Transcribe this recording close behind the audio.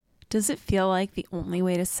Does it feel like the only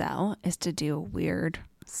way to sell is to do weird,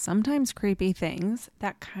 sometimes creepy things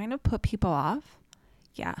that kind of put people off?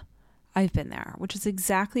 Yeah, I've been there, which is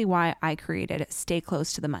exactly why I created Stay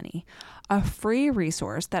Close to the Money, a free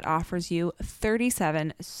resource that offers you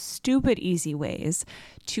 37 stupid easy ways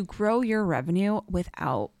to grow your revenue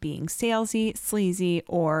without being salesy, sleazy,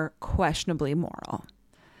 or questionably moral.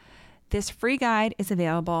 This free guide is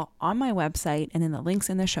available on my website and in the links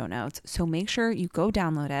in the show notes, so make sure you go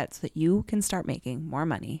download it so that you can start making more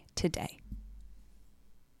money today.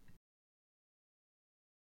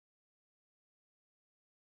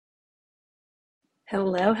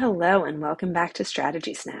 Hello, and welcome back to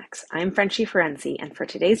Strategy Snacks. I'm Frenchie Ferenzi, and for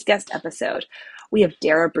today's guest episode, we have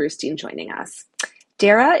Darrah Brustein joining us.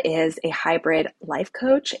 Darrah is a hybrid life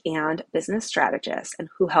coach and business strategist and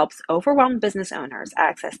who helps overwhelmed business owners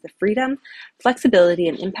access the freedom, flexibility,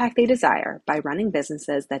 and impact they desire by running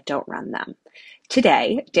businesses that don't run them.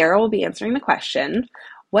 Today, Darrah will be answering the question,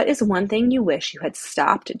 what is one thing you wish you had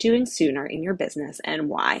stopped doing sooner in your business and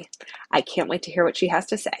why? I can't wait to hear what she has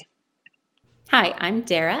to say. Hi, I'm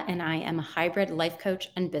Darrah, and I am a hybrid life coach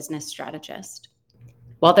and business strategist.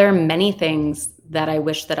 While there are many things that I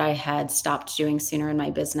wish that I had stopped doing sooner in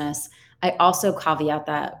my business, I also caveat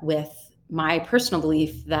that with my personal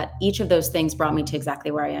belief that each of those things brought me to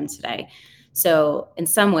exactly where I am today. So in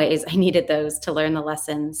some ways, I needed those to learn the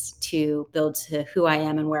lessons to build to who I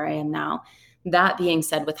am and where I am now. That being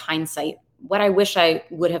said, with hindsight, what I wish I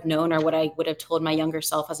would have known or what I would have told my younger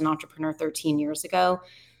self as an entrepreneur 13 years ago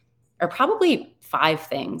are probably 5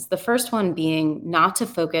 things. The first one being not to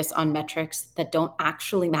focus on metrics that don't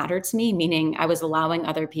actually matter to me, meaning I was allowing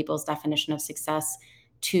other people's definition of success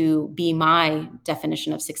to be my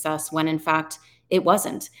definition of success when in fact it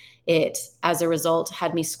wasn't. It, as a result,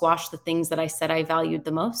 had me squash the things that I said I valued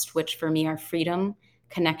the most, which for me are freedom,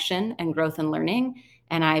 connection, and growth and learning.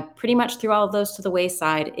 And I pretty much threw all of those to the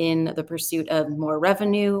wayside in the pursuit of more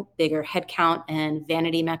revenue, bigger headcount, and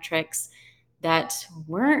vanity metrics that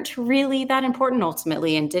weren't really that important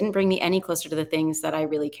ultimately and didn't bring me any closer to the things that I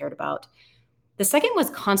really cared about. The second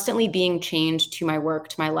was constantly being chained to my work,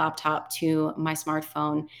 to my laptop, to my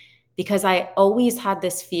smartphone, because I always had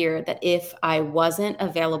this fear that if I wasn't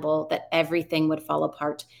available, that everything would fall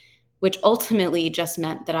apart, which ultimately just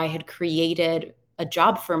meant that I had created a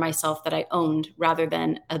job for myself that I owned rather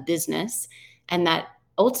than a business. And that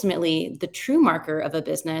ultimately the true marker of a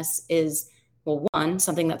business is, well, one,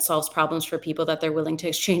 something that solves problems for people that they're willing to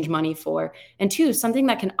exchange money for. And two, something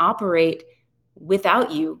that can operate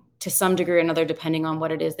without you to some degree or another, depending on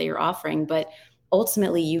what it is that you're offering. But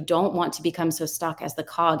ultimately, you don't want to become so stuck as the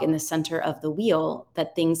cog in the center of the wheel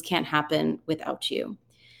that things can't happen without you.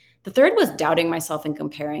 The third was doubting myself and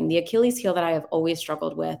comparing. The Achilles heel that I have always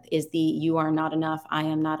struggled with is the you are not enough, I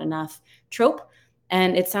am not enough trope.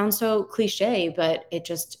 And it sounds so cliche, but it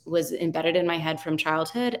just was embedded in my head from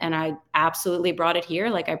childhood. And I absolutely brought it here,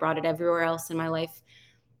 like I brought it everywhere else in my life.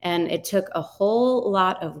 And it took a whole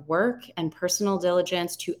lot of work and personal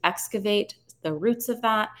diligence to excavate the roots of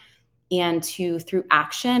that and to, through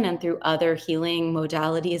action and through other healing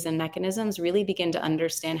modalities and mechanisms, really begin to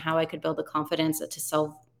understand how I could build the confidence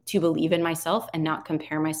to believe in myself and not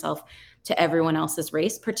compare myself to everyone else's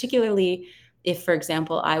race, particularly if, for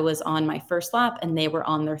example, I was on my first lap and they were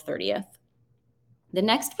on their 30th. The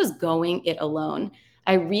next was going it alone.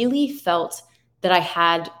 I really felt that I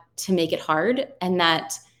had to make it hard and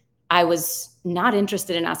that I was not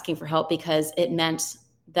interested in asking for help because it meant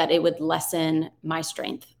that it would lessen my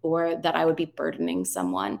strength or that I would be burdening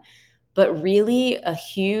someone. But really, a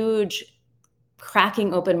huge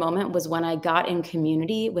cracking open moment was when I got in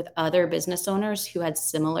community with other business owners who had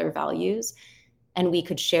similar values, and we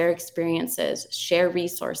could share experiences, share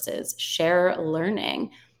resources, share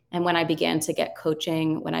learning. And when I began to get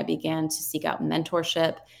coaching, when I began to seek out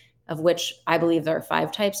mentorship, of which I believe there are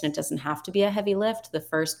 5 types, and it doesn't have to be a heavy lift. The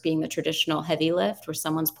first being the traditional heavy lift, where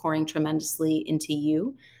someone's pouring tremendously into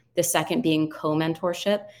you. The second being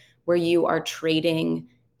co-mentorship, where you are trading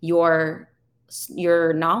your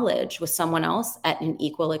knowledge with someone else at an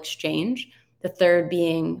equal exchange. The third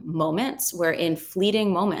being moments, where in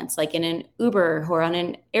fleeting moments, like in an Uber or on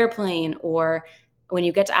an airplane, or when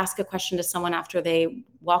you get to ask a question to someone after they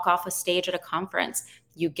walk off a stage at a conference,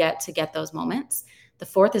 you get to get those moments. The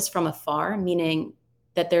fourth is from afar, meaning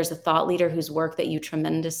that there's a thought leader whose work that you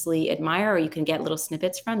tremendously admire, or you can get little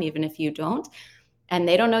snippets from, even if you don't. And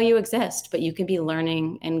they don't know you exist, but you can be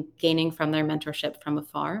learning and gaining from their mentorship from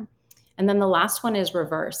afar. And then the last one is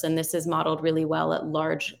reverse. And this is modeled really well at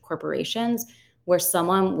large corporations, where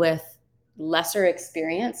someone with lesser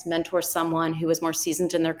experience mentor someone who is more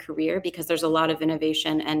seasoned in their career, because there's a lot of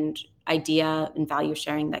innovation and idea and value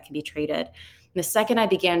sharing that can be traded. And the second I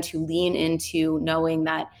began to lean into knowing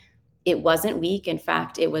that it wasn't weak, in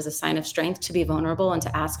fact, it was a sign of strength to be vulnerable and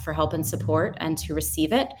to ask for help and support and to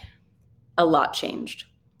receive it, a lot changed.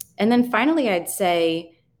 And then finally, I'd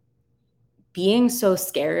say being so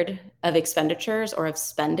scared of expenditures or of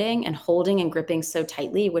spending and holding and gripping so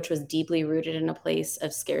tightly, which was deeply rooted in a place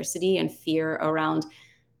of scarcity and fear around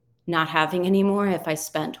not having anymore if I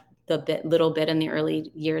spent the little bit in the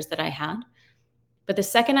early years that I had. But the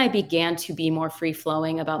second I began to be more free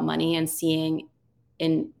flowing about money and seeing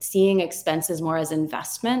expenses more as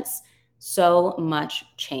investments, so much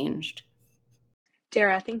changed.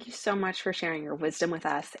 Darrah, thank you so much for sharing your wisdom with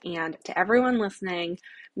us. And to everyone listening,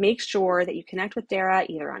 make sure that you connect with Darrah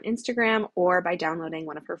either on Instagram or by downloading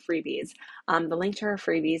one of her freebies. The link to her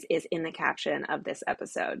freebies is in the caption of this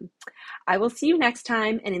episode. I will see you next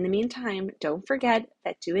time. And in the meantime, don't forget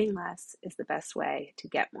that doing less is the best way to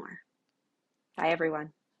get more. Bye,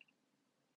 everyone.